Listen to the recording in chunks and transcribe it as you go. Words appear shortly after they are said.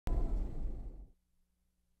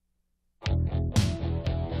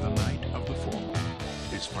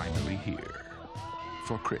here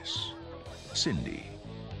for Chris, Cindy,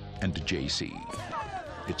 and JC.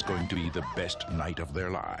 It's going to be the best night of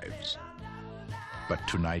their lives. But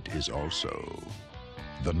tonight is also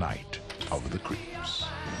the night of the creeps.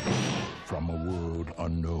 From a world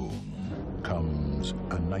unknown comes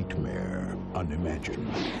a nightmare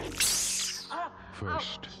unimagined.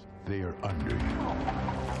 First, they are under you,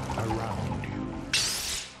 around you,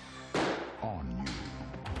 on you,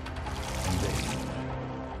 and then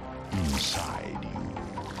inside you.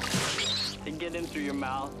 They get in through your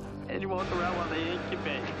mouth, and you walk around while they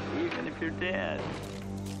incubate, even if you're dead.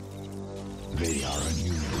 They are a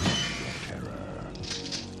new breed of terror.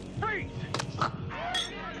 Freeze!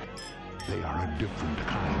 They are a different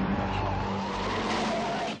kind of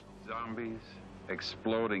horror. Zombies,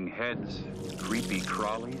 exploding heads, creepy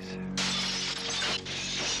crawlies.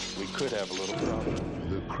 We could have a little problem.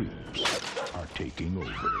 The creeps are taking over.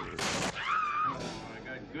 I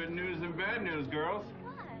got good news and bad news, girls.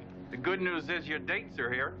 The good news is your dates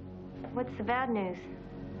are here. What's the bad news?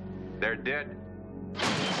 They're dead.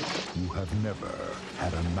 You have never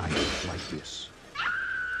had a night like this.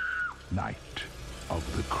 Night of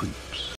the Creeps.